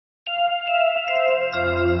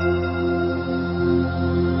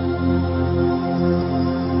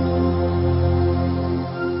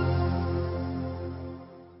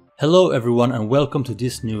Hello everyone and welcome to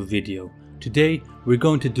this new video. Today we're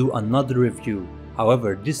going to do another review.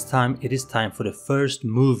 However, this time it is time for the first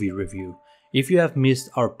movie review. If you have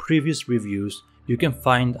missed our previous reviews, you can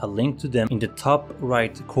find a link to them in the top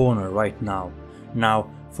right corner right now.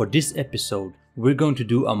 Now, for this episode, we're going to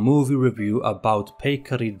do a movie review about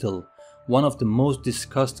Peykary Dll, one of the most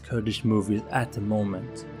discussed Kurdish movies at the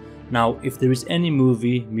moment. Now, if there is any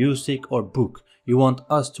movie, music or book you want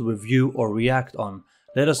us to review or react on,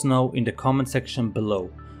 let us know in the comment section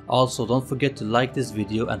below. Also, don't forget to like this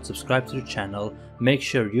video and subscribe to the channel. Make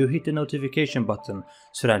sure you hit the notification button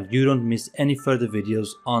so that you don't miss any further videos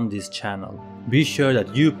on this channel. Be sure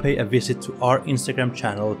that you pay a visit to our Instagram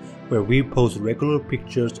channel where we post regular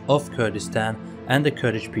pictures of Kurdistan and the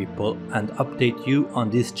Kurdish people and update you on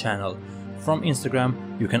this channel. From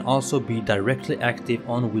Instagram, you can also be directly active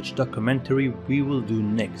on which documentary we will do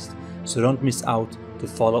next, so don't miss out to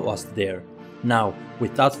follow us there. Now,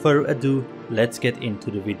 without further ado, let's get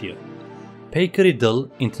into the video. Peykary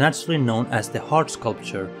Dll, internationally known as the Heart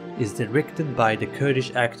Sculpture, is directed by the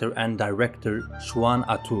Kurdish actor and director Shwan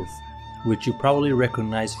Attoof, which you probably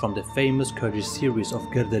recognize from the famous Kurdish series of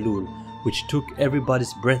Peykary Dll, which took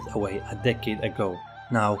everybody's breath away a decade ago.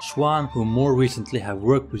 Now, Shwan, who more recently have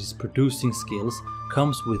worked with his producing skills,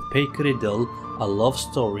 comes with Peykary Dll, a love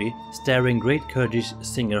story starring great Kurdish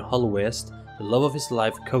singer Halwest, the love of his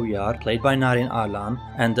life Kawiyar, played by Narin Alan,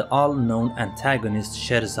 and the all-known antagonist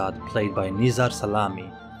Sherzad, played by Nzar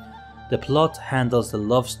Salami. The plot handles the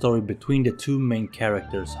love story between the two main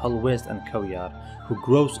characters, Halwest and Kawiyar, who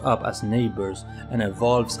grows up as neighbors and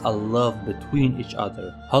evolves a love between each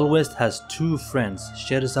other. Halwest has two friends,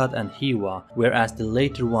 Sherzad and Hiwa, whereas the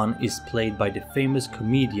later one is played by the famous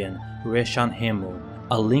comedian Reshan Hemo.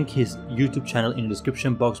 I'll link his YouTube channel in the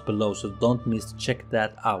description box below, so don't miss to check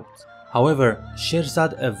that out. However,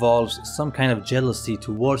 Sherzad evolves some kind of jealousy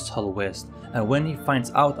towards Halwest, and when he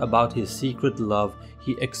finds out about his secret love,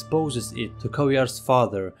 he exposes it to Kawiyar's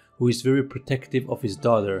father, who is very protective of his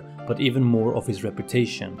daughter, but even more of his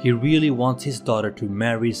reputation. He really wants his daughter to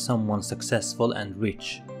marry someone successful and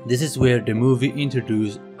rich. This is where the movie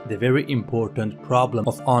introduces the very important problem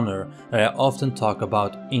of honor that I often talk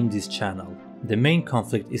about in this channel. The main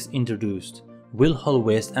conflict is introduced. Will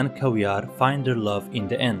Halwest and Kawiyar find their love in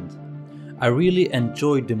the end? I really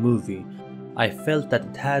enjoyed the movie. I felt that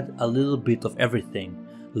it had a little bit of everything.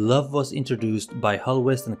 Love was introduced by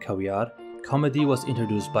Halwest and Kawiyar, comedy was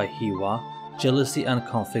introduced by Hiwa, jealousy and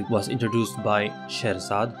conflict was introduced by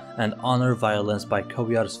Sherzad, and honor violence by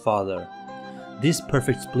Kawiyar's father. This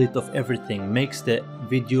perfect split of everything makes the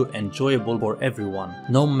video enjoyable for everyone,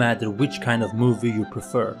 no matter which kind of movie you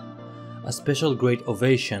prefer. A special great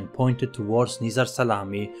ovation pointed towards Nzar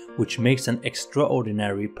Salami, which makes an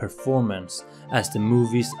extraordinary performance as the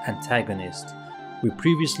movie's antagonist. We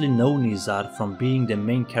previously know Nzar from being the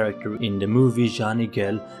main character in the movie Jani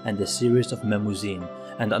Gel and the series of Memuzin,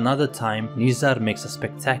 and another time Nzar makes a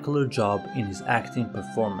spectacular job in his acting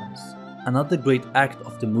performance. Another great act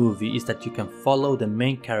of the movie is that you can follow the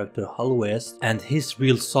main character Halwest and his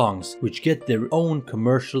real songs, which get their own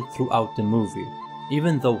commercial throughout the movie.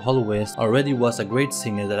 Even though Halwest already was a great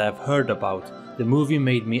singer that I've heard about, the movie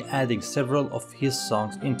made me adding several of his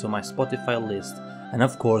songs into my Spotify list, and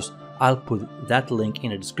of course I'll put that link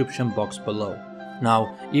in the description box below.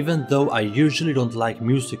 Now, even though I usually don't like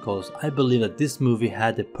musicals, I believe that this movie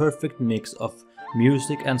had the perfect mix of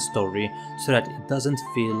music and story so that it doesn't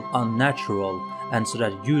feel unnatural and so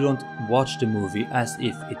that you don't watch the movie as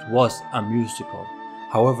if it was a musical.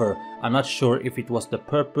 However, I'm not sure if it was the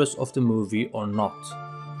purpose of the movie or not.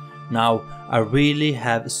 Now, I really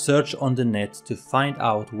have searched on the net to find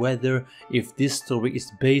out whether if this story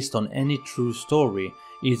is based on any true story,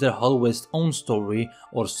 either Halwest's own story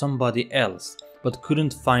or somebody else, but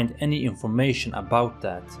couldn't find any information about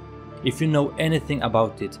that. If you know anything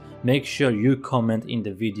about it, make sure you comment in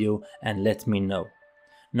the video and let me know.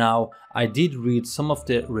 Now, I did read some of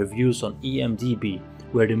the reviews on IMDB,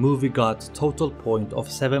 where the movie got total point of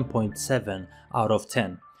 7.7 out of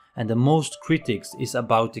 10, and the most critics is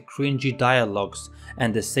about the cringy dialogues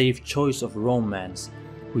and the safe choice of romance,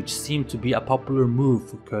 which seem to be a popular move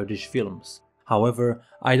for Kurdish films. However,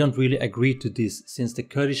 I don't really agree to this, since the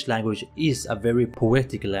Kurdish language is a very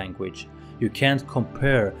poetic language. You can't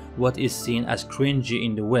compare what is seen as cringy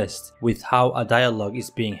in the West with how a dialogue is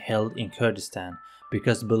being held in Kurdistan,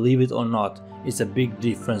 because believe it or not, it's a big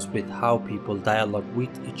difference with how people dialogue with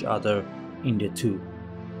each other in the two.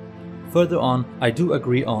 Further on, I do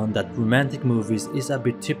agree on that romantic movies is a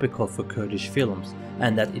bit typical for Kurdish films,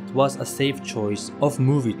 and that it was a safe choice of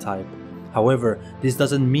movie type. However, this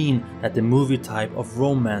doesn't mean that the movie type of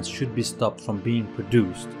romance should be stopped from being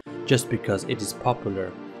produced. just because it is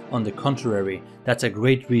popular. On the contrary, that's a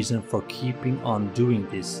great reason for keeping on doing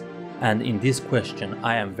this, and in this question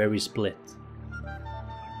I am very split.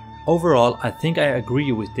 Overall, I think I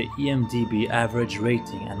agree with the IMDB average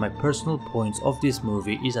rating, and my personal points of this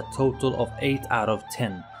movie is a total of 8 out of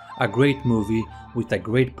 10. A great movie with a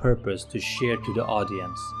great purpose to share to the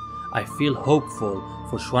audience. I feel hopeful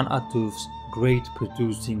for Shwan Attoof's great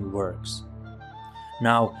producing works.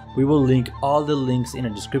 Now, we will link all the links in the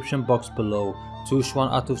description box below to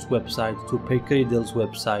Shwan Attoof's website, to Peykary Dll's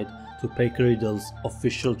website, to Pekary Dll's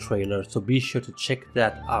official trailer, so be sure to check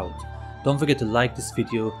that out. Don't forget to like this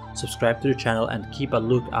video, subscribe to the channel, and keep a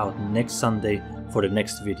lookout next Sunday for the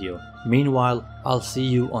next video. Meanwhile, I'll see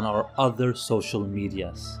you on our other social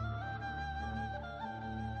medias.